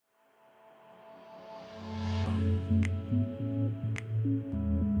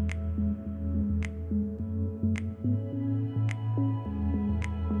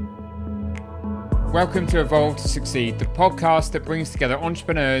Welcome to Evolve to Succeed, the podcast that brings together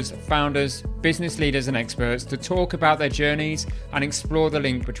entrepreneurs, founders, business leaders and experts to talk about their journeys and explore the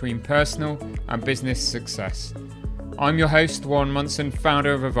link between personal and business success. I'm your host, Warren Munson,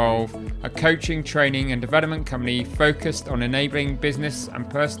 founder of Evolve, a coaching, training and development company focused on enabling business and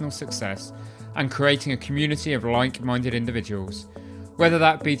personal success and creating a community of like-minded individuals. Whether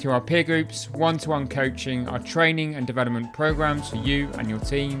that be through our peer groups, one-to-one coaching, our training and development programs for you and your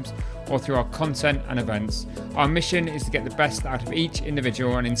teams, or through our content and events, our mission is to get the best out of each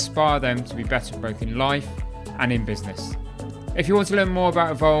individual and inspire them to be better both in life and in business. If you want to learn more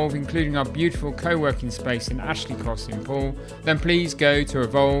about Evolve, including our beautiful co-working space in Ashley Cross in Poole, then please go to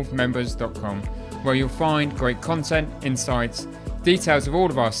evolvemembers.com, where you'll find great content, insights, details of all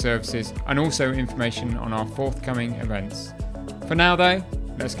of our services, and also information on our forthcoming events. For now though,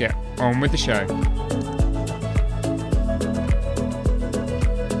 let's get on with the show.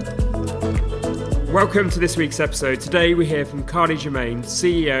 Welcome to this week's episode. Today we hear from Jermyn,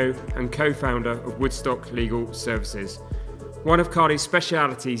 CEO and co-founder of Woodstock Legal Services. One of Carly's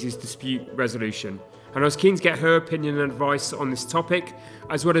specialities is dispute resolution, and I was keen to get her opinion and advice on this topic,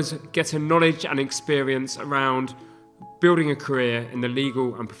 as well as get her knowledge and experience around building a career in the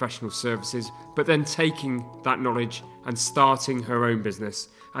legal and professional services, but then taking that knowledge and starting her own business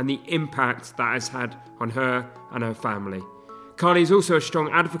and the impact that has had on her and her family. Carly is also a strong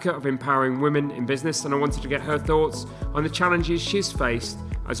advocate of empowering women in business, and I wanted to get her thoughts on the challenges she's faced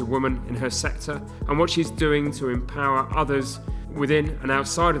as a woman in her sector and what she's doing to empower others within and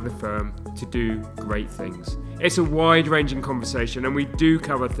outside of the firm to do great things. It's a wide-ranging conversation, and we do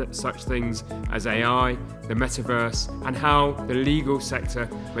cover such things as AI, the metaverse, and how the legal sector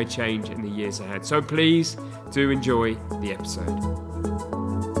may change in the years ahead. So please do enjoy the episode.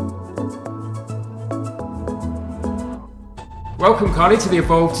 Welcome, Carly, to the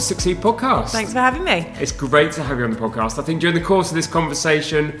Evolve to Succeed podcast. Thanks for having me. It's great to have you on the podcast. I think during the course of this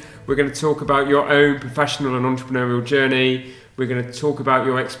conversation, we're going to talk about your own professional and entrepreneurial journey. We're going to talk about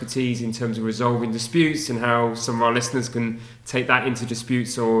your expertise in terms of resolving disputes and how some of our listeners can take that into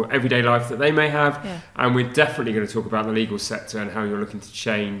disputes or everyday life that they may have. Yeah. And we're definitely going to talk about the legal sector and how you're looking to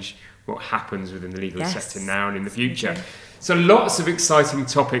change what happens within the legal sector now and in the future. Okay. So lots of exciting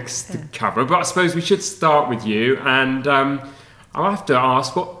topics to cover, but I suppose we should start with you. And I'll have to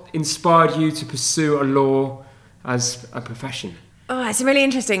ask, what inspired you to pursue a law as a profession? Oh, it's really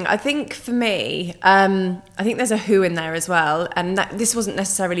interesting. I think for me, I think there's a who in there as well. And this wasn't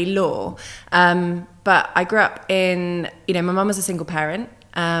necessarily law. But I grew up in, my mum was a single parent.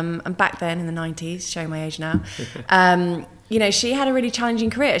 And back then in the 90s, showing my age now, she had a really challenging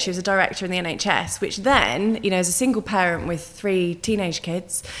career. She was a director in the NHS, which then, as a single parent with 3 teenage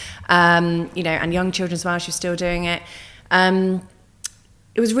kids, and young children as well, she was still doing it.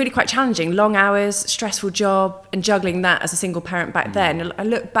 It was really quite challenging, long hours, stressful job, and juggling that as a single parent back then. I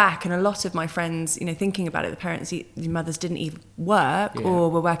look back and a lot of my friends, thinking about it, the mothers didn't even work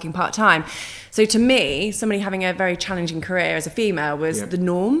or were working part-time. So to me, somebody having a very challenging career as a female was the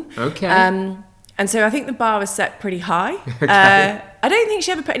norm. Okay. And so I think the bar was set pretty high. Okay. I don't think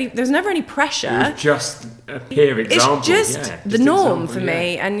she ever put there was never any pressure. It was just a peer example. It's just the norm for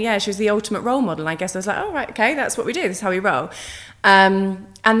me. And she was the ultimate role model. And I guess I was like, oh, right, okay, that's what we do. This is how we roll. And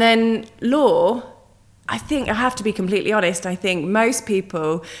then law, I think, I have to be completely honest, I think most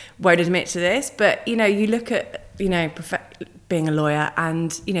people won't admit to this, but, you look at, being a lawyer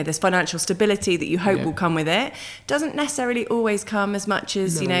and, there's financial stability that you hope will come with it. Doesn't necessarily always come as much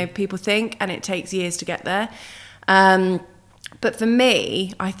as, people think, and it takes years to get there. But for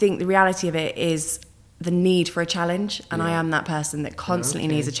me, I think the reality of it is the need for a challenge, and I am that person that constantly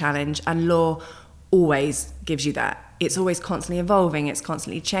needs a challenge, and law always gives you that. It's always constantly evolving, it's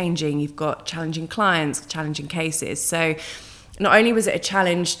constantly changing. You've got challenging clients, challenging cases. So not only was it a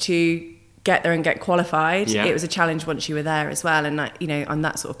challenge to get there and get qualified, it was a challenge once you were there as well. And I'm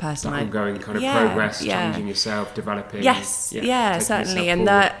that sort of person. Ongoing kind of progress, challenging yourself, developing. Yes, certainly. And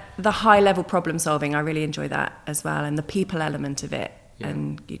the high level problem solving, I really enjoy that as well. And the people element of it. Yeah.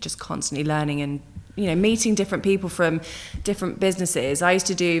 And you're just constantly learning and, meeting different people from different businesses. I used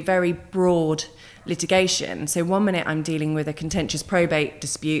to do very broad litigation. So one minute I'm dealing with a contentious probate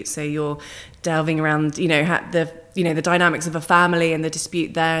dispute. So you're delving around, the dynamics of a family and the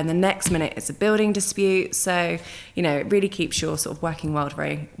dispute there. And the next minute it's a building dispute. So, it really keeps your sort of working world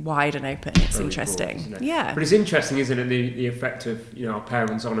very wide and open. It's very interesting. Broad, isn't it? Yeah. But it's interesting, isn't it, the effect of, our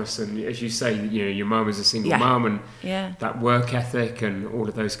parents on us. And as you say, your mum is a single mum and that work ethic and all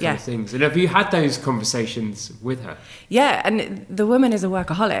of those kind of things. And have you had those conversations with her? Yeah. And the woman is a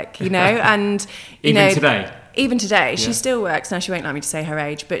workaholic, and even today. Even today, she still works. Now, she won't like me to say her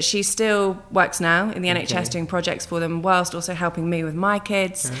age, but she still works now in the NHS doing projects for them, whilst also helping me with my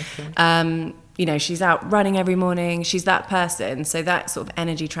kids. You know, she's out running every morning. She's that person. So that sort of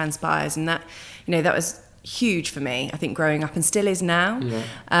energy transpires, and that, you know, that was huge for me, I think, growing up, and still is now.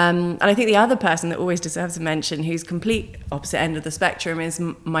 And I think the other person that always deserves a mention, who's complete opposite end of the spectrum, is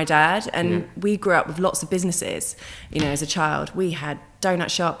my dad. And we grew up with lots of businesses. You know, as a child, we had donut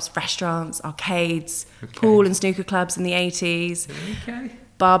shops, restaurants, arcades, pool and snooker clubs in the 80s.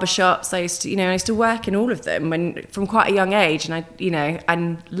 Barber shops. I used to work in all of them from quite a young age, and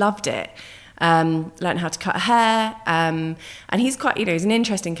and loved it. Learned how to cut hair, and he's quite, he's an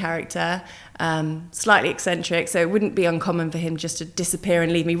interesting character, slightly eccentric, so it wouldn't be uncommon for him just to disappear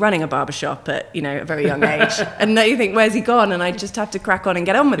and leave me running a barbershop at, a very young age. And then you think, where's he gone? And I just have to crack on and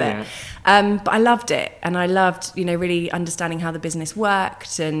get on with it. But I loved it, and I loved, really understanding how the business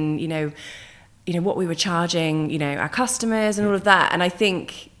worked, and, what we were charging, our customers and all of that. And I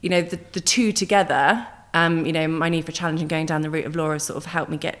think, the two together, my need for challenge and going down the route of law has sort of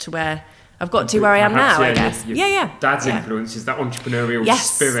helped me get to where I've got to where I am now, I guess. Dad's influence is that entrepreneurial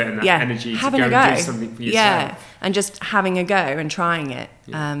spirit and that energy to go and do something for yourself. Yeah, and just having a go and trying it.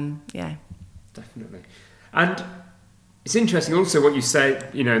 Definitely. And it's interesting also what you say,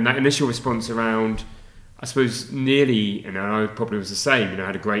 in that initial response around, I suppose nearly, and I probably was the same, I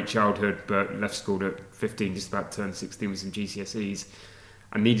had a great childhood, but left school at 15, just about turned 16 with some GCSEs.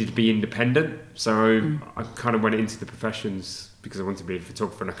 I needed to be independent, so I kind of went into the professions because I wanted to be a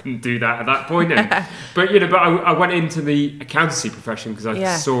photographer, and I couldn't do that at that point. But I went into the accountancy profession because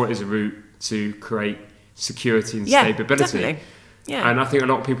I saw it as a route to create security and stability. Definitely. Yeah, and I think a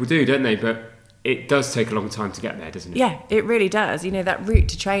lot of people do, don't they? But it does take a long time to get there, doesn't it? Yeah, it really does. That route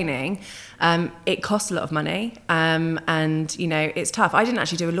to training, it costs a lot of money, and it's tough. I didn't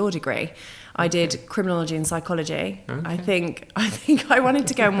actually do a law degree. I did criminology and psychology. I think I wanted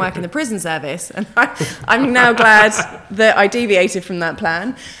to go and work in the prison service, and I'm now glad that I deviated from that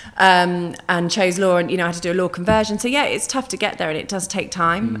plan, and chose law, and I had to do a law conversion. So yeah, it's tough to get there, and it does take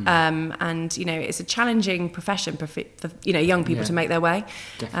time, and it's a challenging profession for young people to make their way.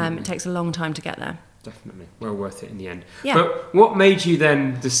 It takes a long time to get there. Definitely. Well worth it in the end. Yeah. But what made you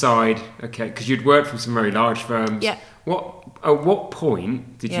then decide, because you'd worked for some very large firms, at what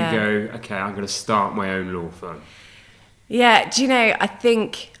point did you go, okay, I'm going to start my own law firm? Yeah, I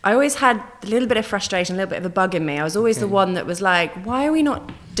think I always had a little bit of frustration, a little bit of a bug in me. I was always the one that was like, why are we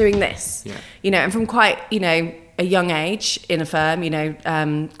not doing this? And from quite, a young age in a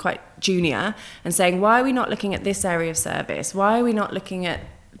firm, quite junior, and saying, why are we not looking at this area of service? Why are we not looking at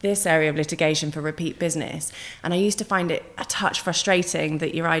this area of litigation for repeat business? And I used to find it a touch frustrating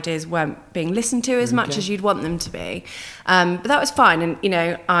that your ideas weren't being listened to as much as you'd want them to be. But that was fine.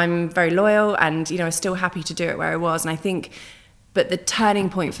 And, I'm very loyal, and, I was still happy to do it where I was. And I think, but the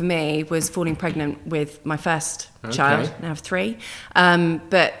turning point for me was falling pregnant with my first child. Now I have 3.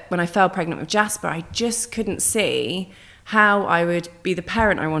 But when I fell pregnant with Jasper, I just couldn't see how I would be the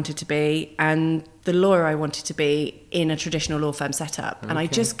parent I wanted to be and the lawyer I wanted to be in a traditional law firm setup. And I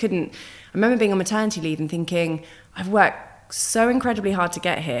just couldn't. I remember being on maternity leave and thinking, I've worked so incredibly hard to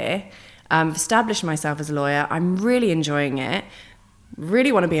get here, established myself as a lawyer, I'm really enjoying it,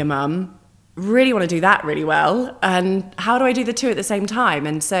 really want to be a mum, really want to do that really well, and how do I do the two at the same time?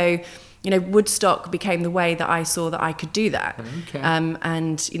 And so, Woodstock became the way that I saw that I could do that.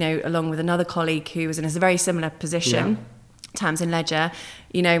 And, along with another colleague who was in a very similar position, Tamsin Ledger,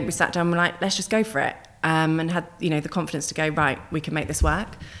 we sat down and were like, let's just go for it. And had, the confidence to go, right, we can make this work.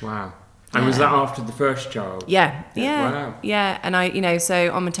 Wow. And was that after the first child? Yeah. Wow. Yeah. And I,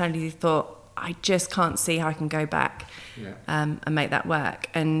 so on maternity leave, thought, I just can't see how I can go back and make that work.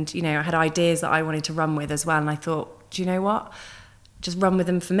 And, I had ideas that I wanted to run with as well. And I thought, do you know what? Just run with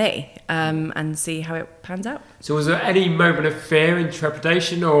them for me, and see how it pans out. So was there any moment of fear and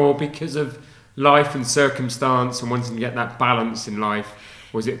trepidation, or because of life and circumstance and wanting to get that balance in life,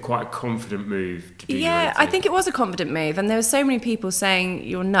 was it quite a confident move to do your own thing? I think it was a confident move, and there were so many people saying,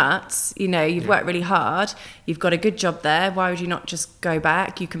 you're nuts, you've worked really hard, you've got a good job there, why would you not just go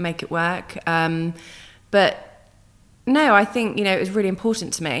back, you can make it work. But no, I think, it was really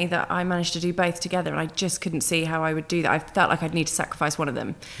important to me that I managed to do both together, and I just couldn't see how I would do that. I felt like I'd need to sacrifice one of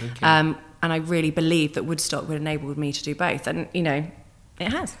them. And I really believed that Woodstock would enable me to do both. And,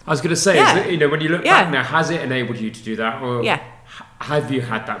 it has. I was going to say, when you look back now, has it enabled you to do that? Or have you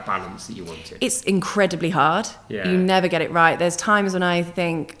had that balance that you wanted? It's incredibly hard. Yeah. You never get it right. There's times when I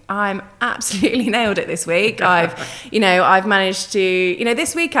think, I'm absolutely nailed it this week. I've managed to,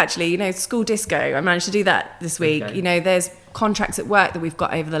 this week actually, school disco, I managed to do that this week. There's contracts at work that we've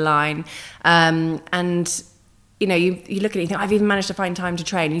got over the line. And you know, you look at it, you think, I've even managed to find time to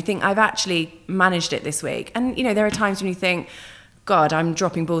train. You think, I've actually managed it this week. And, you know, there are times when you think, God, I'm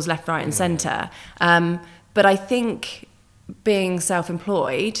dropping balls left, right and centre. But I think being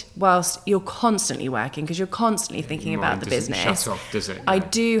self-employed, whilst you're constantly working, because you're constantly thinking about the business, shut off, does it? No. I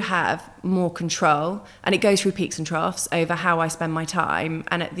do have more control, and it goes through peaks and troughs over how I spend my time.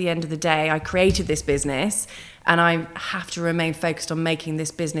 And at the end of the day, I created this business, and I have to remain focused on making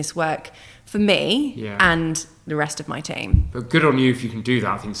this business work for me and the rest of my team. But good on you if you can do that.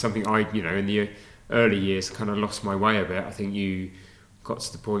 I think something in the early years kind of lost my way a bit. I think you got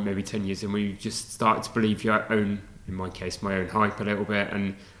to the point maybe 10 years in where you just started to believe your own, in my case, my own hype a little bit,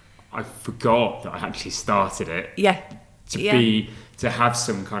 and I forgot that I actually started it. To have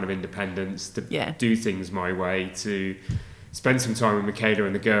some kind of independence, to do things my way, to spend some time with Michaela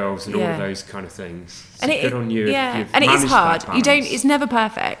and the girls and all of those kind of things. So and good on you. Yeah, and it is hard. It's never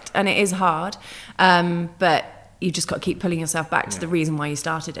perfect, and it is hard. But you just got to keep pulling yourself back to the reason why you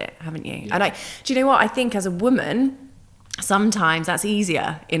started it, haven't you? Yeah. And do you know what? I think as a woman, sometimes that's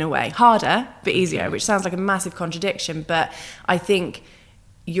easier in a way, harder but easier, which sounds like a massive contradiction. But I think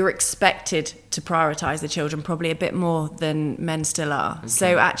you're expected to prioritise the children probably a bit more than men still are. Okay.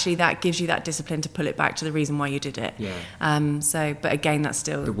 So actually that gives you that discipline to pull it back to the reason why you did it. Yeah. But again, that's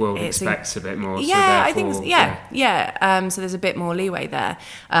still... The world expects a bit more. Yeah, so therefore, I think, so there's a bit more leeway there.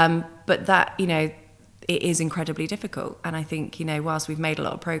 But that, you know, it is incredibly difficult. And I think, you know, whilst we've made a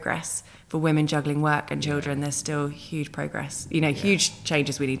lot of progress for women juggling work and children, there's still huge progress, huge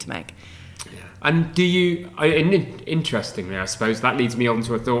changes we need to make. Yeah. And interestingly, I suppose, that leads me on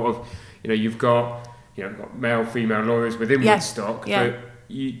to a thought of, you've got male, female lawyers within Woodstock, but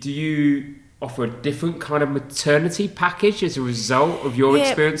do you offer a different kind of maternity package as a result of your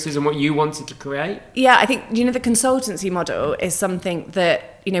experiences and what you wanted to create? Yeah, I think, the consultancy model is something that,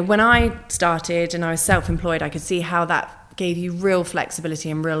 when I started and I was self-employed, I could see how that gave you real flexibility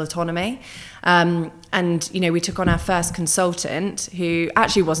and real autonomy. And we took on our first consultant who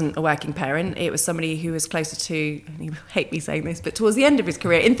actually wasn't a working parent. It was somebody who was closer to, and you hate me saying this, but towards the end of his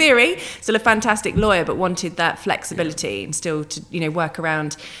career, in theory, still a fantastic lawyer, but wanted that flexibility and still to, work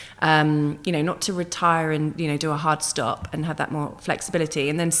around, not to retire and, do a hard stop and have that more flexibility.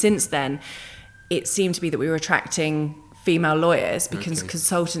 And then since then, it seemed to be that we were attracting female lawyers because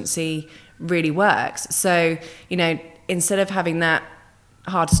consultancy really works. So, instead of having that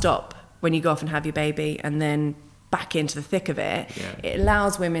hard stop when you go off and have your baby and then back into the thick of it, it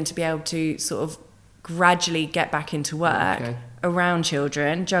allows women to be able to sort of gradually get back into work around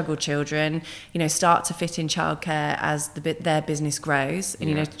children, juggle children, start to fit in childcare as their business grows.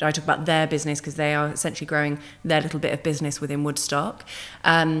 And, I talk about their business because they are essentially growing their little bit of business within Woodstock.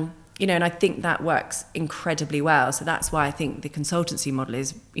 And I think that works incredibly well. So that's why I think the consultancy model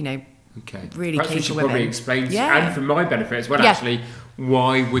is, really perhaps key we should for women. Probably explain, and for my benefit as well, actually,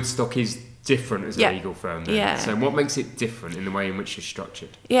 why Woodstock is different as a legal firm then. Yeah. So what makes it different in the way in which you're structured?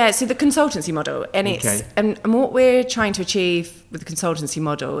 Yeah, so the consultancy model, and it's and what we're trying to achieve with the consultancy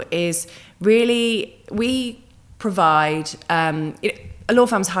model is really we provide a law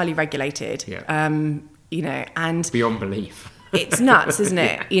firm's highly regulated, and beyond belief. It's nuts, isn't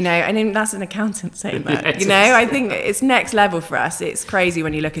it? I mean, that's an accountant saying that. I think it's next level for us. It's crazy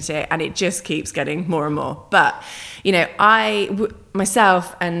when you look at it, and it just keeps getting more and more. But,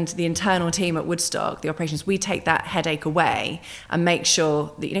 myself and the internal team at Woodstock, the operations, we take that headache away and make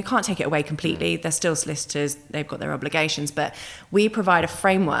sure that, can't take it away completely. They're still solicitors. They've got their obligations. But we provide a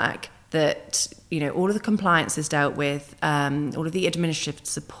framework that, all of the compliance is dealt with, all of the administrative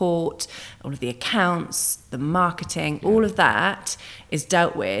support, all of the accounts, the marketing, all of that is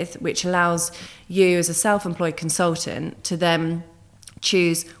dealt with, which allows you as a self-employed consultant to then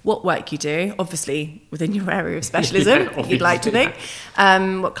choose what work you do, obviously within your area of specialism, you'd like to think,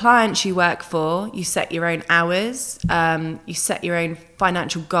 what clients you work for, you set your own hours, you set your own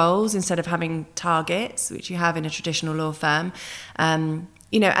financial goals instead of having targets, which you have in a traditional law firm.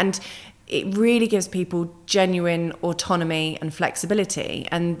 And it really gives people genuine autonomy and flexibility.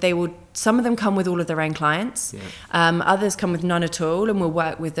 And some of them come with all of their own clients. Others come with none at all, and we'll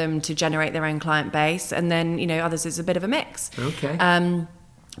work with them to generate their own client base. And then, others is a bit of a mix.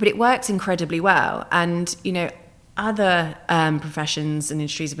 But it works incredibly well. And, other professions and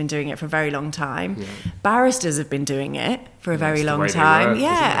industries have been doing it for a very long time. Barristers have been doing it for a very long time.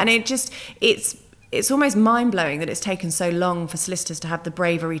 And it's almost mind-blowing that it's taken so long for solicitors to have the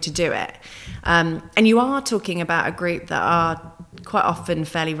bravery to do it. And you are talking about a group that are quite often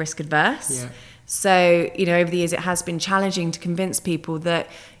fairly risk-adverse. So, over the years, it has been challenging to convince people that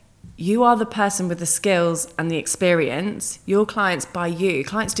you are the person with the skills and the experience. Your clients buy you.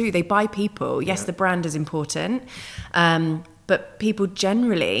 Clients they buy people. Yes, the brand is important. But people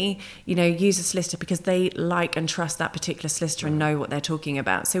generally, use a solicitor because they like and trust that particular solicitor and know what they're talking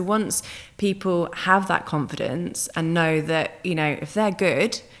about. So once people have that confidence and know that, if they're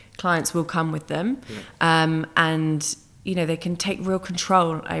good, clients will come with them. And, they can take real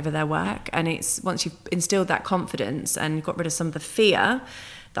control over their work. And it's once you've instilled that confidence and got rid of some of the fear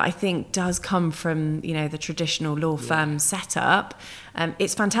that I think does come from, the traditional law firm setup,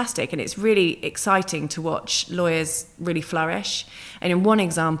 it's fantastic. And it's really exciting to watch lawyers really flourish. And in one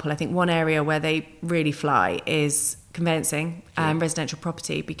example, I think one area where they really fly is conveyancing, residential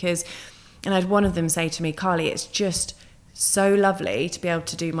property, and I had one of them say to me, Carly, it's just so lovely to be able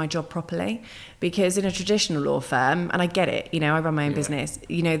to do my job properly, because in a traditional law firm, and I get it, I run my own business,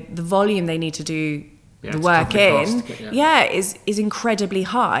 the volume they need to do the work in is incredibly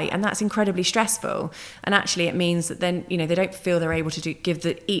high, and that's incredibly stressful. And actually it means that then they don't feel they're able to give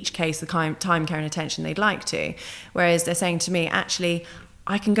each case the time, care and attention they'd like to, whereas they're saying to me, actually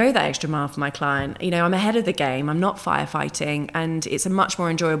I can go that extra mile for my client, I'm ahead of the game, I'm not firefighting, and it's a much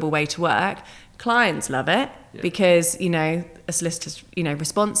more enjoyable way to work. Clients love it because a solicitor's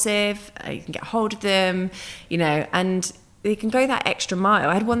responsive, you can get hold of them, and they can go that extra mile.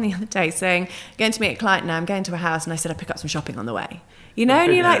 I had one the other day saying, going to meet a client now, I'm going to a house, and I said I pick up some shopping on the way.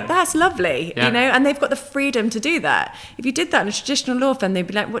 And you're like, that's lovely, and they've got the freedom to do that. If you did that in a traditional law firm, they'd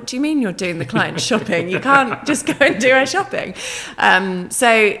be like, what do you mean you're doing the client shopping? You can't just go and do her shopping.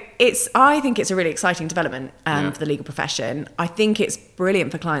 So I think it's a really exciting development for the legal profession. I think it's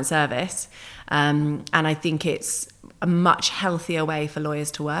brilliant for client service. And I think it's a much healthier way for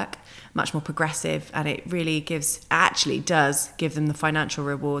lawyers to work, much more progressive, and it really does give them the financial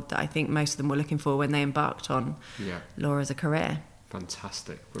reward that I think most of them were looking for when they embarked on law as a career.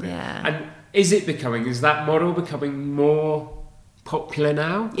 Fantastic, brilliant. Yeah. And is that model becoming more popular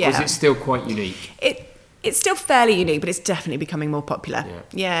now? Yeah. Or is it still quite unique? It's still fairly unique, but it's definitely becoming more popular.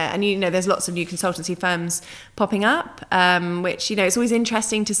 And there's lots of new consultancy firms popping up, which it's always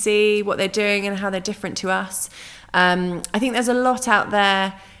interesting to see what they're doing and how they're different to us. I think there's a lot out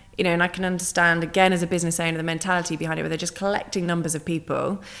there, and I can understand, again, as a business owner, the mentality behind it, where they're just collecting numbers of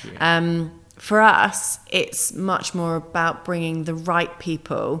people. For us, it's much more about bringing the right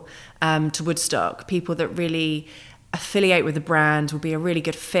people to Woodstock, people that really affiliate with the brand, will be a really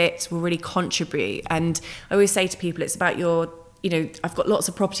good fit, will really contribute. And I always say to people, it's about I've got lots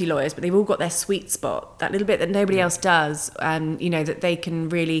of property lawyers, but they've all got their sweet spot, that little bit that nobody else does, that they can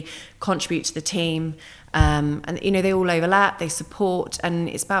really contribute to the team. And they all overlap, they support, and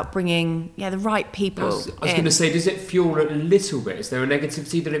it's about bringing the right people. I was going to say, does it fuel a little bit? Is there a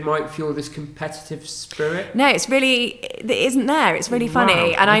negativity that it might fuel this competitive spirit? No, it isn't there. It's really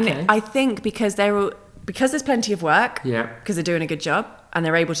funny. And I think because there's plenty of work, because they're doing a good job and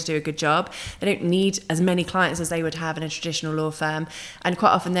they're able to do a good job, they don't need as many clients as they would have in a traditional law firm. And quite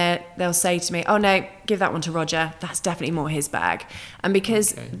often they'll say to me, oh no, give that one to Roger, that's definitely more his bag. And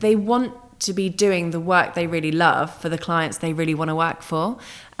because they want to be doing the work they really love for the clients they really want to work for.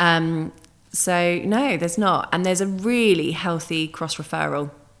 So no, there's not. And there's a really healthy cross-referral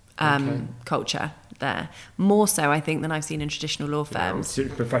culture there. More so, I think, than I've seen in traditional law firms.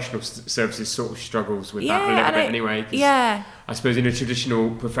 Professional services sort of struggles with that a little bit anyway. I suppose in a traditional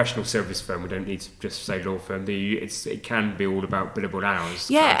professional service firm, we don't need to just say law firm. It can be all about billable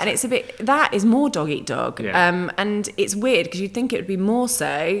hours. And it's a bit, that is more dog eat dog. And it's weird because you'd think it would be more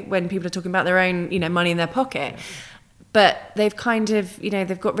so when people are talking about their own, money in their pocket. But they've kind of,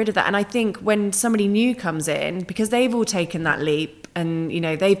 they've got rid of that. And I think when somebody new comes in, because they've all taken that leap and,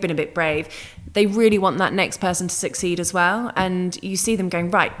 they've been a bit brave, they really want that next person to succeed as well. And you see them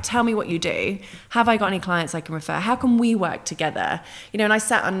going, right, tell me what you do. Have I got any clients I can refer? How can we work together? And I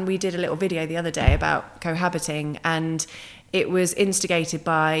sat and we did a little video the other day about cohabiting, and it was instigated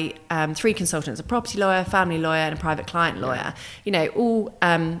by 3 consultants, a property lawyer, family lawyer, and a private client lawyer, all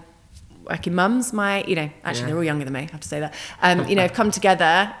working mums, actually they're all younger than me, I have to say that, have come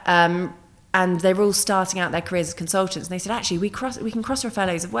together, and they're all starting out their careers as consultants. And they said, actually, we can cross-refer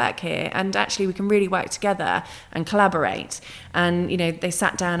loads of work here, and actually we can really work together and collaborate. And, they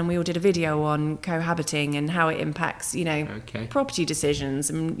sat down and we all did a video on cohabiting and how it impacts, property decisions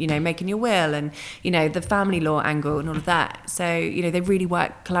and, making your will and, the family law angle and all of that. So, they really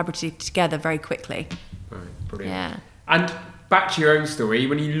work collaboratively together very quickly. Right, brilliant. Yeah. And back to your own story,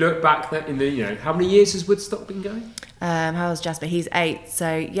 when you look back in how many years has Woodstock been going? How old's Jasper? He's 8,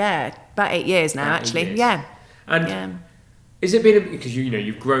 so about 8 years now, actually. 8 years. Yeah. And Is it been, because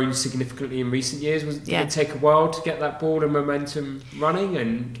you've grown significantly in recent years, did it take a while to get that ball and momentum running?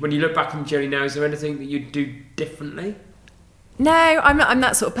 And when you look back on the journey now, is there anything that you'd do differently? No, I'm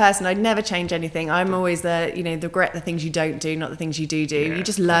that sort of person. I'd never change anything. I'm always regret the things you don't do, not the things you do. Yeah, you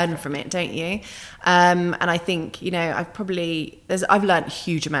just learn from it, don't you? And I think, I've learned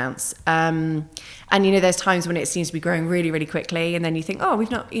huge amounts. And there's times when it seems to be growing really, really quickly, and then you think, oh,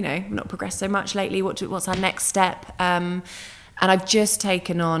 we've not progressed so much lately. What's our next step? And I've just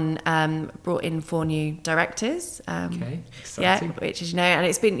brought in 4 new directors. Okay, exciting. Yeah, which is, and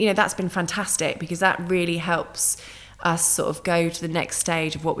it's been, that's been fantastic, because that really helps us sort of go to the next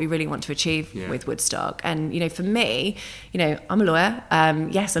stage of what we really want to achieve with Woodstock. And for me, I'm a lawyer.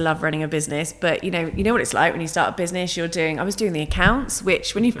 Yes, I love running a business, but you know what it's like when you start a business. I was doing the accounts,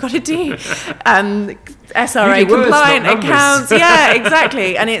 which when you've got to do SRA compliant accounts, yeah,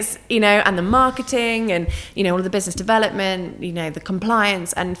 exactly. And it's and the marketing and all of the business development, the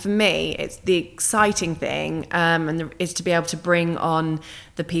compliance. And for me, it's the exciting thing, is to be able to bring on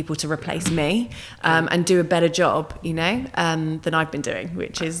the people to replace me and do a better job, than I've been doing,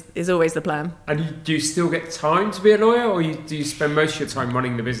 which is always the plan. And do you still get time to be a lawyer, or do you spend most of your time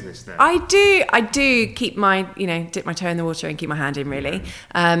running the business now? I do keep my, dip my toe in the water and keep my hand in, really.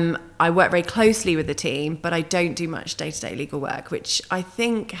 I work very closely with the team, but I don't do much day-to-day legal work, which I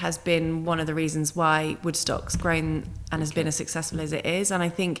think has been one of the reasons why Woodstock's grown and has been as successful as it is. And I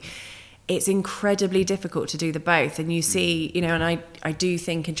think it's incredibly difficult to do the both. And you see, and I do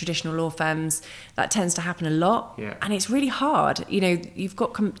think in traditional law firms that tends to happen a lot. Yeah. And it's really hard. You've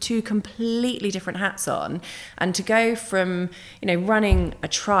got 2 completely different hats on. And to go from, running a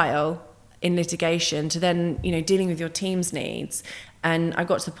trial in litigation to then, dealing with your team's needs. And I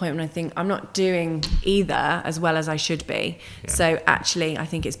got to the point when I think I'm not doing either as well as I should be. Yeah. So actually, I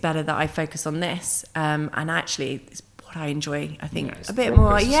think it's better that I focus on this. And actually, it's what I enjoy, I think, a bit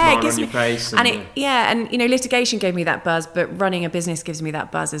more. Yeah, it gives me face and litigation gave me that buzz, but running a business gives me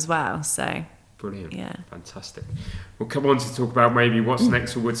that buzz as well. So brilliant. Yeah, fantastic. We'll come on to talk about maybe what's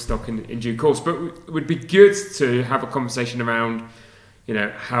next for Woodstock in due course, but it would be good to have a conversation around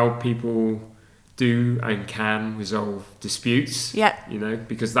how people do and can resolve disputes. Yeah.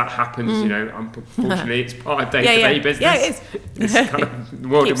 Because that happens. Unfortunately, it's part of day-to-day business. Yeah, it is. It's kind of the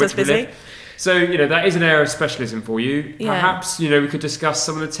world in which we live. So, that is an area of specialism for you. Yeah. Perhaps, we could discuss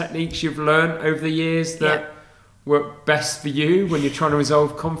some of the techniques you've learned over the years that work best for you when you're trying to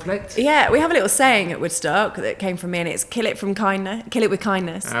resolve conflict. Yeah, we have a little saying at Woodstock that came from me, and it's kill it with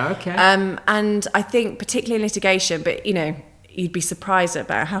kindness. Okay. And I think particularly in litigation, but, you'd be surprised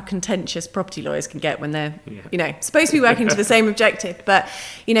about how contentious property lawyers can get when they're, supposed to be working to the same objective. But,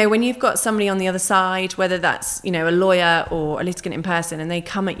 when you've got somebody on the other side, whether that's, a lawyer or a litigant in person, and they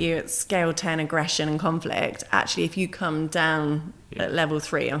come at you at scale 10 aggression and conflict, actually, if you come down at level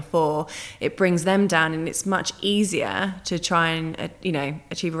 3 and 4, it brings them down, and it's much easier to try and,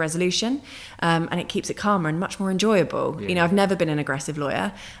 achieve a resolution. And it keeps it calmer and much more enjoyable. Yeah. I've never been an aggressive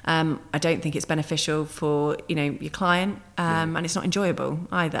lawyer. I don't think it's beneficial for, your client. And it's not enjoyable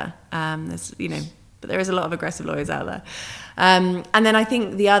either. But there is a lot of aggressive lawyers out there. And then I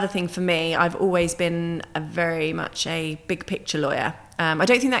think the other thing for me, I've always been very much a big picture lawyer. I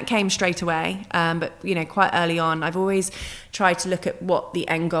don't think that came straight away, but quite early on, I've always tried to look at what the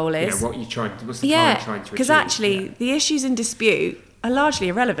end goal is. Yeah, what's the client trying to achieve? Because actually, the issues in dispute are largely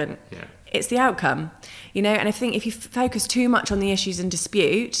irrelevant. Yeah. It's the outcome, and I think if you focus too much on the issues in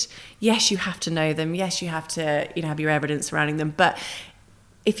dispute, yes, you have to know them. Yes, you have to, have your evidence surrounding them. But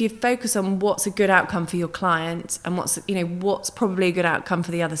if you focus on what's a good outcome for your client and what's probably a good outcome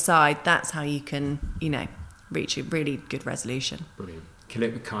for the other side, that's how you can, reach a really good resolution. Brilliant. Kill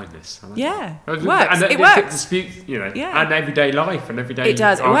it with kindness. I like that. It works. It works. Disputes, and everyday life and everyday. It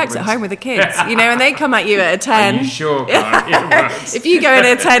does. Arguments. It works at home with the kids, and they come at you at a 10. Are you sure? It works. If you go in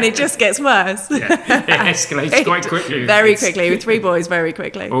at a 10, it just gets worse. Yeah. It escalates quite quickly. Very quickly with 3 boys. Very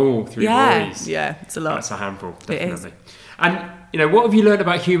quickly. Oh, 3 boys. Yeah, it's a lot. That's a handful, definitely. It is. And what have you learned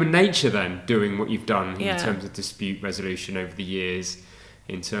about human nature then, doing what you've done in terms of dispute resolution over the years,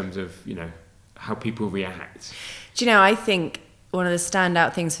 in terms of how people react? Do I think one of the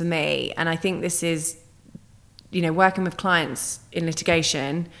standout things for me, and I think this is, working with clients in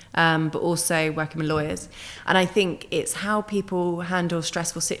litigation, but also working with lawyers. And I think it's how people handle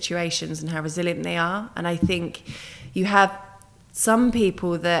stressful situations and how resilient they are. And I think you have some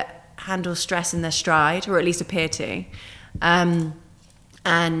people that handle stress in their stride, or at least appear to, and,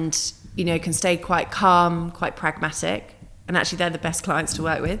 can stay quite calm, quite pragmatic. And actually, they're the best clients to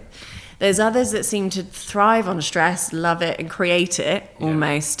work with. There's others that seem to thrive on stress, love it and create it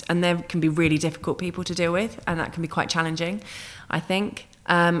almost. And there can be really difficult people to deal with, and that can be quite challenging, I think.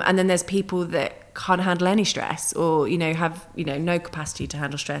 And then there's people that can't handle any stress, or, have, no capacity to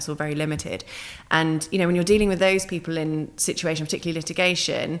handle stress, or very limited. And, when you're dealing with those people in situation, particularly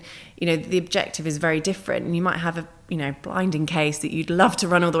litigation, the objective is very different. And you might have a, blinding case that you'd love to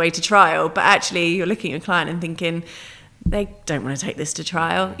run all the way to trial, but actually you're looking at a client and thinking, they don't want to take this to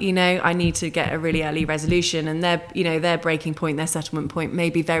trial. I need to get a really early resolution, and their breaking point, their settlement point may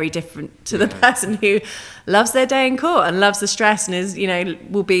be very different to the person who loves their day in court and loves the stress and is,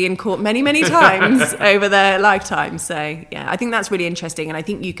 will be in court many, many times over their lifetime. So I think that's really interesting, and I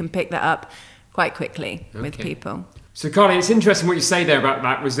think you can pick that up quite quickly with people. So, Carly, it's interesting what you say there about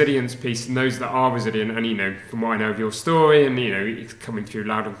that resilience piece and those that are resilient. And, from what I know of your story, and, it's coming through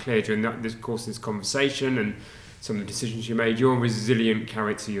loud and clear during this course of this conversation, and some of the decisions you made, you're a resilient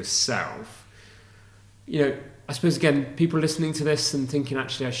character yourself. I suppose, again, people listening to this and thinking,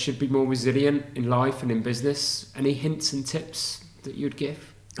 actually, I should be more resilient in life and in business. Any hints and tips that you'd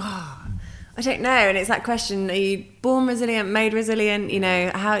give? Oh, I don't know. And it's that question, are you born resilient, made resilient?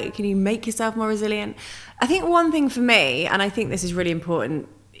 How can you make yourself more resilient? I think one thing for me, and I think this is really important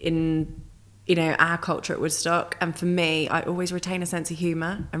in our culture at Woodstock, and for me, I always retain a sense of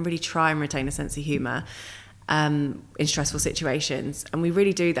humour and really try and retain a sense of humour in stressful situations. And we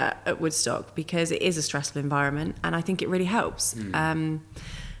really do that at Woodstock because it is a stressful environment, and I think it really helps.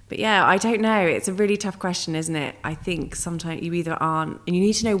 But I don't know. It's a really tough question, isn't it? I think sometimes you either aren't, and you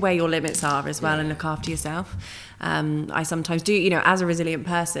need to know where your limits are as well and look after yourself. I sometimes do, as a resilient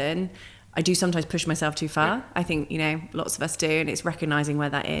person, I do sometimes push myself too far. Yeah. I think, lots of us do, and it's recognising where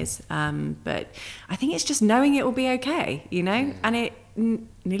that is. But I think it's just knowing it will be okay, and it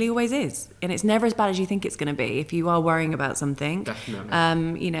nearly always is. And it's never as bad as you think it's going to be if you are worrying about something.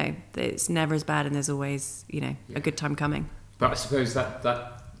 Definitely. It's never as bad, and there's always, a good time coming. But I suppose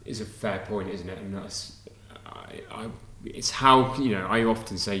that is a fair point, isn't it? And that's, it's how, I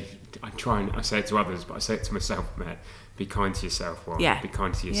often say, I say it to others, but I say it to myself, Matt, be kind to yourself, be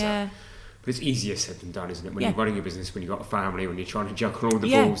kind to yourself. Yeah. But it's easier said than done, isn't it? When you're running a business, when you've got a family, when you're trying to juggle all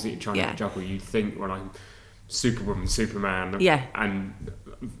the balls that you're trying to juggle, you think, well, I'm Superwoman, Superman. Yeah. And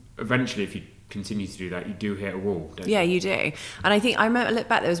eventually, if you continue to do that, you do hit a wall, don't you? Yeah, you do. And I think, I remember, look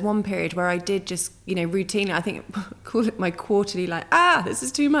back, there was one period where I did just, routinely, I think, call it my quarterly, this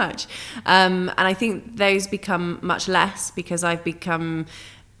is too much. And I think those become much less because I've become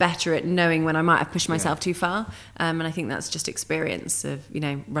better at knowing when I might have pushed myself too far. And I think that's just experience of,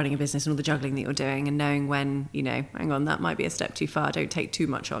 running a business and all the juggling that you're doing, and knowing when, hang on, that might be a step too far. Don't take too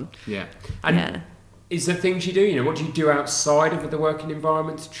much on. Yeah. And is there things you do, what do you do outside of the working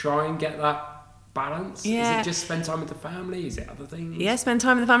environment to try and get that balance? Yeah. Is it just spend time with the family? Is it other things? Yeah, spend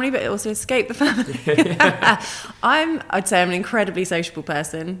time with the family, but also escape the family. I'd say I'm an incredibly sociable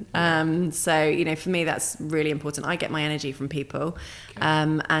person. So, for me, that's really important. I get my energy from people.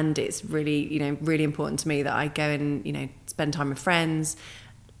 And it's really, really important to me that I go and, spend time with friends.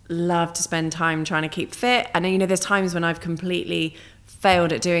 Love to spend time trying to keep fit. And, there's times when I've completely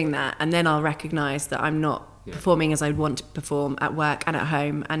failed at doing that, and then I'll recognise that I'm not performing as I'd want to perform at work and at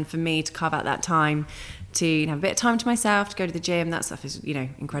home. And for me to carve out that time to have a bit of time to myself, to go to the gym, that stuff is,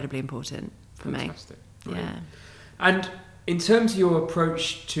 incredibly important for Fantastic. me. Brilliant. Yeah. And in terms of your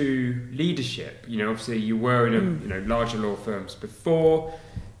approach to leadership, obviously you were in larger law firms before.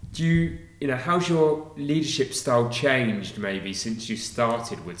 Do you, how's your leadership style changed maybe since you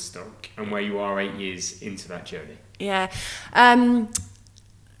started Woodstock and where you are 8 years into that journey? Yeah.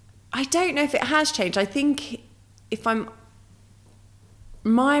 I don't know if it has changed. I think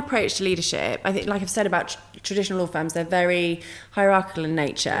my approach to leadership, I think, like I've said about traditional law firms, they're very hierarchical in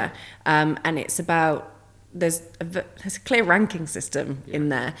nature, and it's about there's a clear ranking system in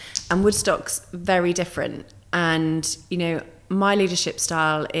there, and Woodstock's very different. And my leadership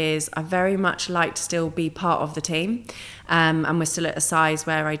style is I very much like to still be part of the team, and we're still at a size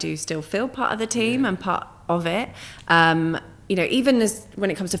where I do still feel part of the team and part of it. Even as when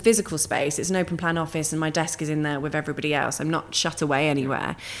it comes to physical space, it's an open plan office and my desk is in there with everybody else. I'm not shut away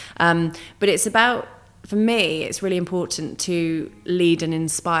anywhere. But it's about, for me, it's really important to lead and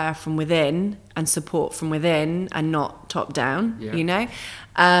inspire from within and support from within and not top down,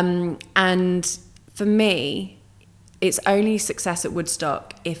 And for me, it's only success at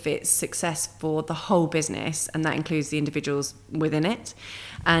Woodstock if it's success for the whole business, and that includes the individuals within it.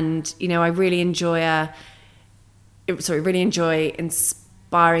 And, I really enjoy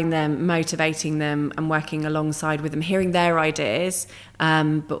inspiring them, motivating them, and working alongside with them, hearing their ideas,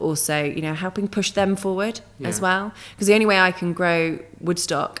 but also, you know, helping push them forward as well. Because the only way I can grow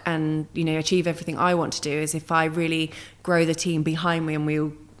Woodstock and, you know, achieve everything I want to do is if I really grow the team behind me and we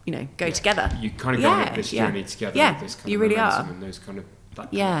all, you know, go together. You kind of go on this journey together. Yeah, with this kind you of really momentum are. And those kind of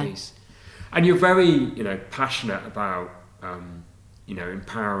that kind of piece. And you're very, you know, passionate about, you know,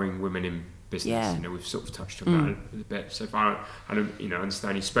 empowering women in business. Yeah. You know, we've sort of touched on that a bit so far. I don't, you know,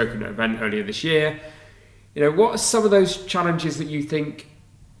 understand you've spoken at an event earlier this year. You know, what are some of those challenges that you think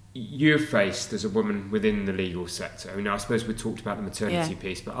you've faced as a woman within the legal sector? I mean, I suppose we talked about the maternity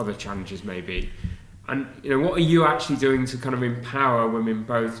piece, but other challenges maybe. And, you know, what are you actually doing to kind of empower women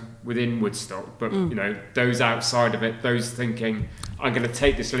both within Woodstock, but, you know, those outside of it, those thinking, I'm going to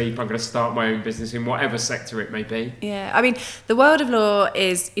take this leap, I'm going to start my own business in whatever sector it may be? Yeah, I mean, the world of law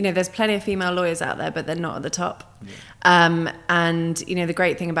is, you know, there's plenty of female lawyers out there, but they're not at the top. And, you know, the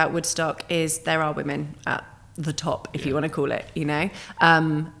great thing about Woodstock is there are women at the top, if you want to call it, you know,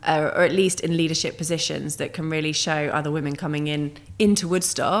 or at least in leadership positions that can really show other women coming into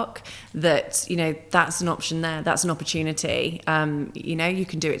Woodstock that, you know, that's an option there, that's an opportunity, you know, you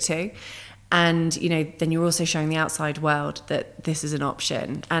can do it too. And, you know, then you're also showing the outside world that this is an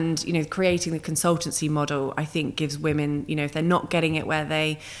option. And, you know, creating the consultancy model, I think, gives women, you know, if they're not getting it where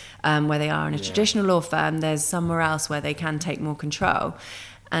they are in a traditional law firm, there's somewhere else where they can take more control.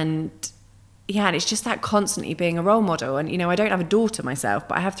 And it's just that constantly being a role model. And, you know, I don't have a daughter myself,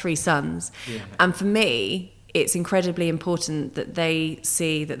 but I have 3 sons. Yeah. And for me, it's incredibly important that they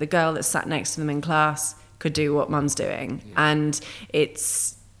see that the girl that sat next to them in class could do what mum's doing. Yeah. And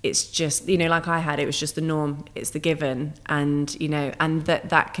it's just, you know, like I had, it was just the norm, it's the given. And, you know, and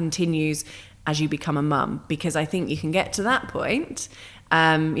that continues as you become a mum. Because I think you can get to that point,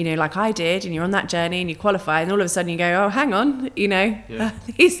 you know, like I did, and you're on that journey and you qualify, and all of a sudden you go, oh, hang on, you know,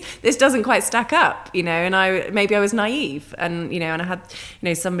 this doesn't quite stack up, you know, and I was naive, and, you know, and I had, you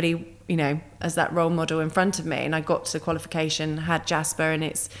know, somebody, you know, as that role model in front of me, and I got to qualification, had Jasper, and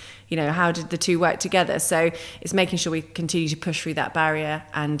it's, you know, how did the two work together? So it's making sure we continue to push through that barrier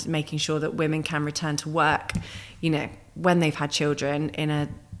and making sure that women can return to work, you know, when they've had children in a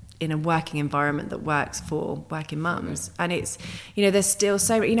working environment that works for working mums. And it's, you know, there's still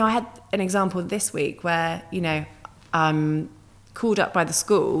so, you know, I had an example this week where, you know, I'm called up by the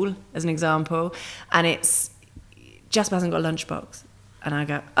school as an example, and it's Jasper hasn't got a lunchbox. And I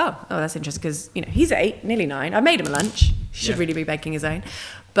go, oh, that's interesting, because, you know, he's 8, nearly 9. I made him a lunch. He should really be making his own.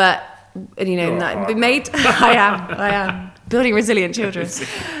 But, you know, I am building resilient children.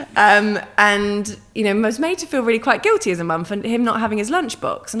 And, you know, I was made to feel really quite guilty as a mum for him not having his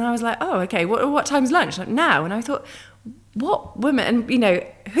lunchbox. And I was like, oh, okay, what time's lunch? Like, now. And I thought, what women, and, you know,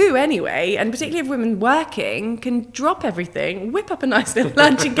 who anyway, and particularly if women working, can drop everything, whip up a nice little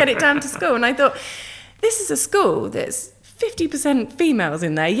lunch and get it down to school. And I thought, this is a school that's 50% females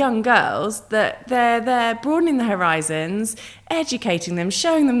in there, young girls, that they're broadening the horizons, educating them,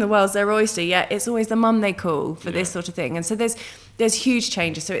 showing them the world's their oyster, yet it's always the mum they call for this sort of thing. And so there's huge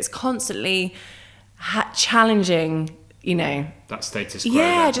changes. So it's constantly challenging, you know. That status quo.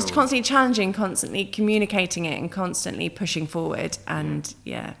 Yeah, just constantly challenging, constantly communicating it, and constantly pushing forward. And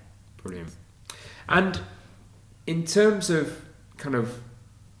Brilliant. And in terms of kind of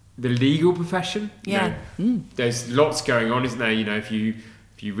the legal profession, you know, there's lots going on, isn't there? You know, if you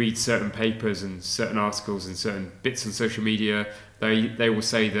read certain papers and certain articles and certain bits on social media, they will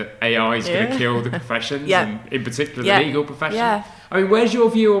say that AI is going to kill the professions, and in particular the legal profession. Yeah. I mean, where's your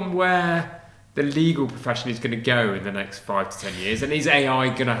view on where the legal profession is going to go in the next 5 to 10 years, and is AI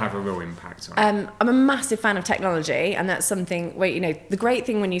going to have a real impact on it? I'm a massive fan of technology, and that's something where, you know, the great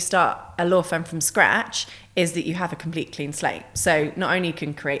thing when you start a law firm from scratch is that you have a complete clean slate. So not only you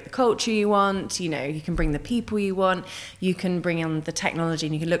can create the culture you want, you know, you can bring the people you want, you can bring in the technology,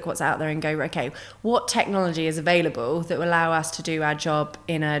 and you can look what's out there and go, okay, what technology is available that will allow us to do our job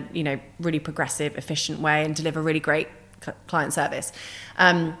in a, you know, really progressive, efficient way and deliver really great client service.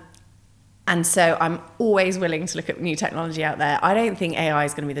 And so I'm always willing to look at new technology out there. I don't think AI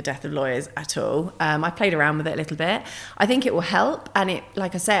is going to be the death of lawyers at all. I played around with it a little bit. I think it will help. And it,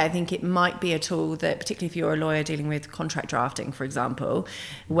 like I say, I think it might be a tool that, particularly if you're a lawyer dealing with contract drafting, for example,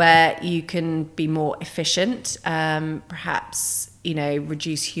 where you can be more efficient, perhaps, you know,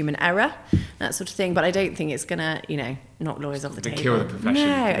 reduce human error, that sort of thing. But I don't think it's going to, you know, knock lawyers off the table. Kill the profession.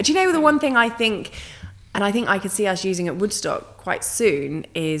 No. Do you know the one thing I think, and I think I could see us using at Woodstock quite soon,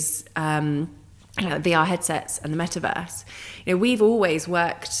 is VR headsets and the metaverse. You know, we've always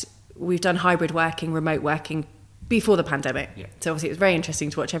worked, we've done hybrid working, remote working before the pandemic. Yeah. So obviously it was very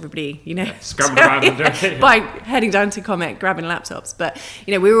interesting to watch everybody, scramble around and do it. by heading down to Comic, grabbing laptops. But,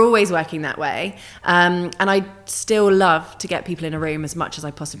 we were always working that way. And I still love to get people in a room as much as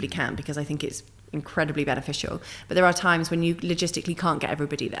I possibly can, because I think it's incredibly beneficial. But there are times when you logistically can't get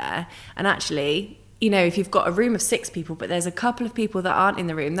everybody there. And actually, if you've got a room of 6 people, but there's a couple of people that aren't in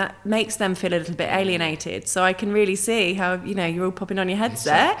the room, that makes them feel a little bit alienated. So I can really see how, you're all popping on your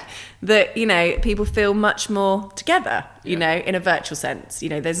headset, that, people feel much more together, in a virtual sense.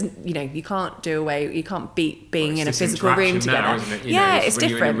 There's, you can't you can't beat being in a physical room together. Now, isn't it? It's when different.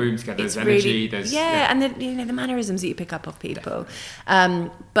 You're in a room together, there's really, energy, there's... and the mannerisms that you pick up off people.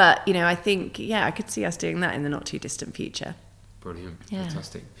 But, I think, I could see us doing that in the not too distant future. Brilliant.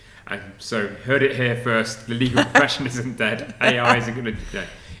 Fantastic. And so, heard it here first. The legal profession isn't dead. AI isn't going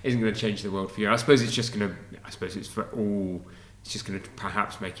to change the world for you. I suppose it's just going to. It's for all. It's just going to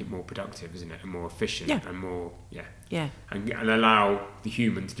perhaps make it more productive, isn't it, and more efficient, and more. And allow the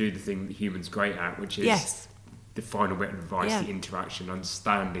human to do the thing that humans great at, which is the final bit of advice, the interaction,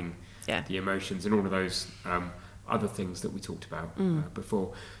 understanding the emotions, and all of those other things that we talked about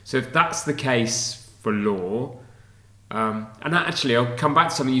before. So, if that's the case for law. And actually, I'll come back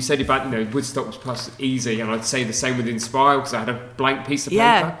to something you said about, Woodstock was plus easy, and I'd say the same with Inspire, because I had a blank piece of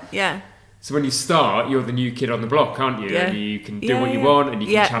paper. So when you start, you're the new kid on the block, aren't you? And you can do what you want, and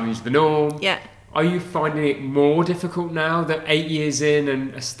you can challenge the norm. Are you finding it more difficult now that 8 years in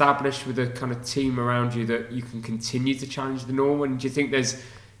and established with a kind of team around you that you can continue to challenge the norm? And do you think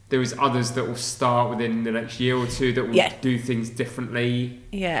there is others that will start within the next year or two that will do things differently?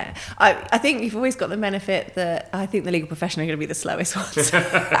 I think you've always got the benefit that I think the legal profession are going to be the slowest ones.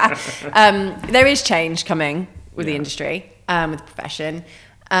 There is change coming with the industry, with the profession,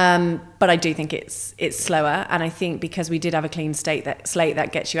 but I do think it's slower, and I think because we did have a clean slate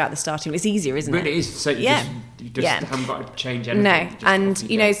that gets you out the starting, it's easier, isn't it? It is. So you just haven't got to change anything. No, and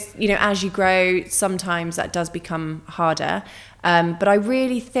as you grow, sometimes that does become harder. But I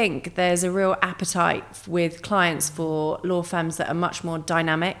really think there's a real appetite with clients for law firms that are much more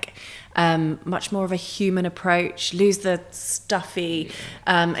dynamic, much more of a human approach, lose the stuffy,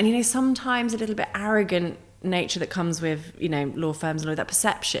 and sometimes a little bit arrogant nature that comes with law firms and all that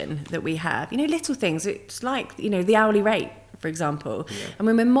perception that we have. Little things. It's like the hourly rate, for example. And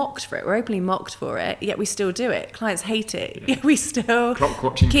when we're mocked for it, we're openly mocked for it, yet we still do it. Clients hate it, yet we still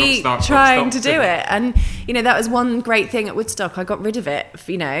keep trying to do it. And that was one great thing at Woodstock. I got rid of it,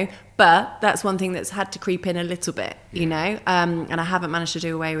 but that's one thing that's had to creep in a little bit, and I haven't managed to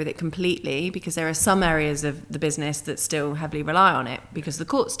do away with it completely, because there are some areas of the business that still heavily rely on it because the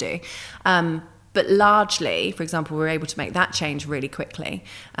courts do. But largely, for example, we're able to make that change really quickly,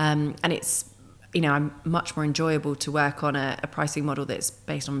 and it's I'm much more enjoyable to work on a pricing model that's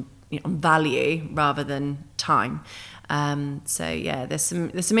based on on value rather than time. There's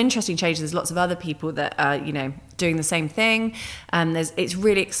some interesting changes. There's lots of other people that are doing the same thing, and it's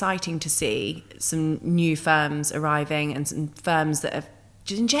really exciting to see some new firms arriving and some firms that are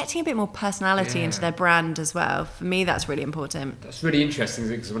just injecting a bit more personality into their brand as well. For me, that's really important. That's really interesting,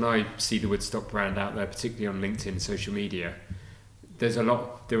 because when I see the Woodstock brand out there, particularly on LinkedIn and social media, there is a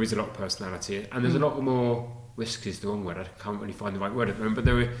lot of personality, and there's a lot more. Risk is the wrong word. I can't really find the right word at the moment.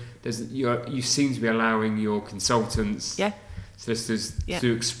 But you seem to be allowing your consultants, solicitors,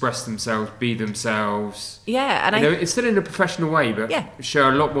 to express themselves, be themselves. And it's still in a professional way, but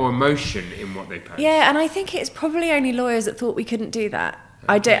show a lot more emotion in what they post. And I think it's probably only lawyers that thought we couldn't do that.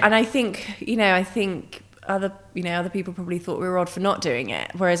 Okay. I don't, and I think other people probably thought we were odd for not doing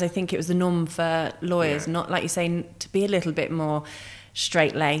it. Whereas I think it was the norm for lawyers, not, like you say, to be a little bit more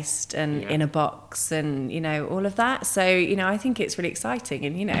straight-laced and in a box and all of that. So I think it's really exciting,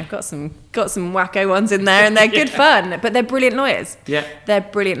 and I've got some wacko ones in there, and they're good fun, but they're brilliant lawyers. They're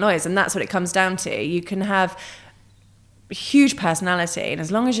brilliant lawyers, and that's what it comes down to. You can have huge personality, and as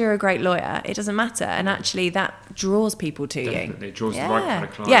long as you're a great lawyer, it doesn't matter, and actually that draws people to you. It draws the right kind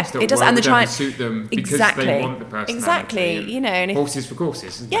of clients. It does, and they try to suit them because they want the personality. And horses for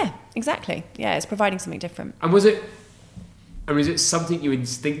courses, isn't it? Exactly. It's providing something different. And is it something you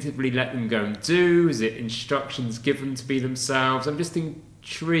instinctively let them go and do? Is it instructions given to be themselves? I'm just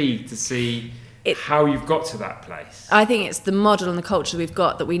intrigued to see how you've got to that place. I think it's the model and the culture we've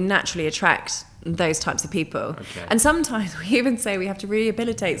got that we naturally attract those types of people. Okay. And sometimes we even say we have to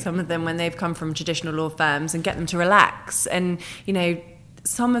rehabilitate some of them when they've come from traditional law firms and get them to relax. And,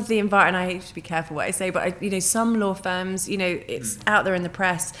 some of the environment, I hate to be careful what I say, but some law firms, it's out there in the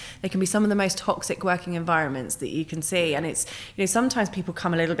press, they can be some of the most toxic working environments that you can see, and it's sometimes people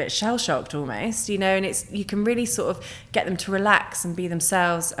come a little bit shell-shocked almost, and you can really sort of get them to relax and be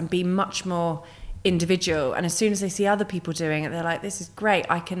themselves and be much more individual, and as soon as they see other people doing it, they're like, this is great,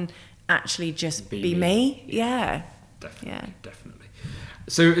 I can actually just be me. Yeah. Definitely.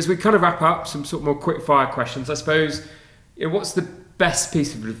 So as we kind of wrap up, some sort of more quick fire questions, I suppose, what's the best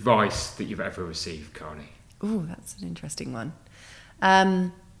piece of advice that you've ever received, Carney? Oh, that's an interesting one.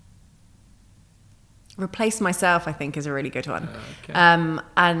 Replace myself, I think, is a really good one. Okay.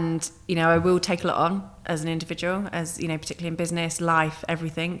 And, I will take a lot on as an individual, as, particularly in business, life,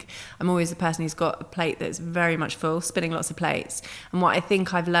 everything. I'm always the person who's got a plate that's very much full, spinning lots of plates. And what I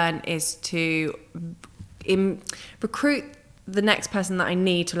think I've learned is to recruit the next person that I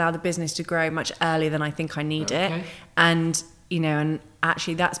need to allow the business to grow much earlier than I think I need it. And, and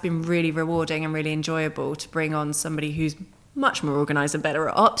actually that's been really rewarding and really enjoyable to bring on somebody who's much more organised and better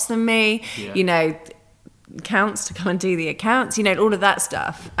at ops than me, accounts to come and do the accounts, all of that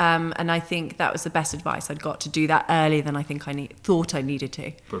stuff. And I think that was the best advice I'd got, to do that earlier than I think thought I needed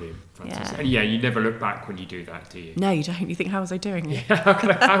to. Brilliant. Fantastic. And you never look back when you do that, do you? No, you don't. You think, how was I doing it?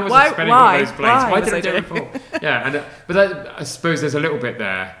 How was I spending all those plates? Why did I do it before? But I suppose there's a little bit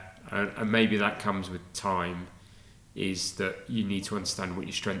there, and maybe that comes with time, is that you need to understand what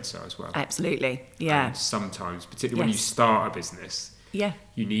your strengths are as well. Absolutely, yeah. And sometimes, particularly when you start a business,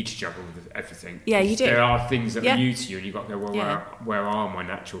 you need to juggle with everything. Yeah, you do. There are things that are new to you, and you've got to go, where are my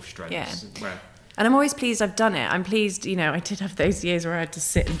natural strengths? Yeah. And I'm always pleased I've done it. I'm pleased, I did have those years where I had to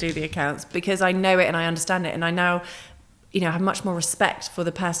sit and do the accounts, because I know it and I understand it, and I now, have much more respect for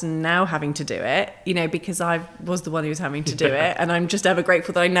the person now having to do it, because I was the one who was having to do it, and I'm just ever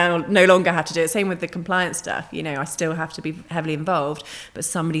grateful that I now no longer have to do it. Same with the compliance stuff, I still have to be heavily involved, but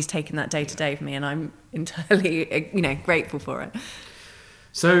somebody's taken that day to day for me, and I'm entirely, grateful for it.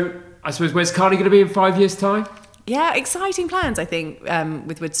 So I suppose, where's Carney going to be in 5 years' time? Yeah, exciting plans, I think,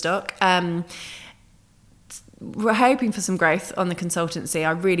 with Woodstock. We're hoping for some growth on the consultancy.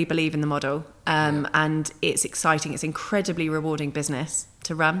 I really believe in the model, and it's exciting. It's incredibly rewarding business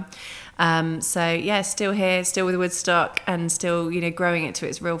to run. Still here, still with Woodstock, and still, growing it to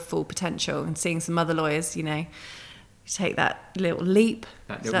its real full potential, and seeing some other lawyers, take that little leap.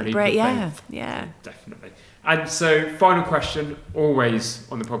 That little leap of faith. Yeah. Definitely. And so, final question, always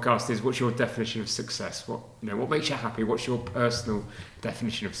on the podcast, is what's your definition of success? What makes you happy? What's your personal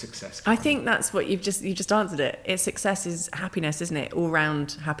definition of success? I think that's what you just answered it. Success is happiness, isn't it? All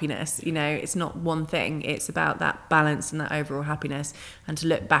round happiness. It's not one thing. It's about that balance and that overall happiness, and to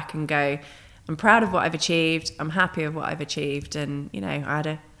look back and go, I'm proud of what I've achieved. I'm happy with what I've achieved, and I had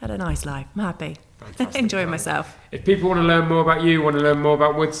a nice life. I'm happy. Enjoying myself. If people want to learn more about you, want to learn more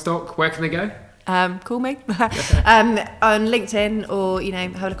about Woodstock, where can they go? Call me on LinkedIn, or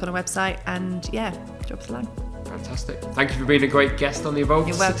have a look on our website, and drop us a line. Fantastic. Thank you for being a great guest on the Evolve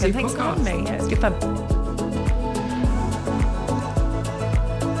You're to welcome. Succeed Thanks podcast. for having me. Yeah, it's good fun.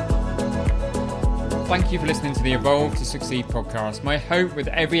 Thank you for listening to the Evolve to Succeed podcast. My hope with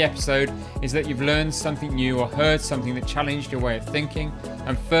every episode is that you've learned something new or heard something that challenged your way of thinking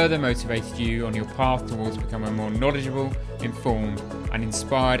and further motivated you on your path towards becoming a more knowledgeable, informed and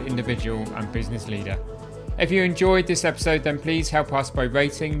inspired individual and business leader. If you enjoyed this episode, then please help us by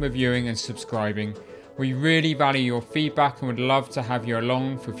rating, reviewing and subscribing. We really value your feedback and would love to have you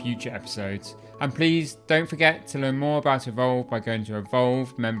along for future episodes. And please don't forget to learn more about Evolve by going to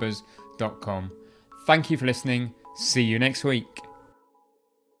evolvedmembers.com. Thank you for listening. See you next week.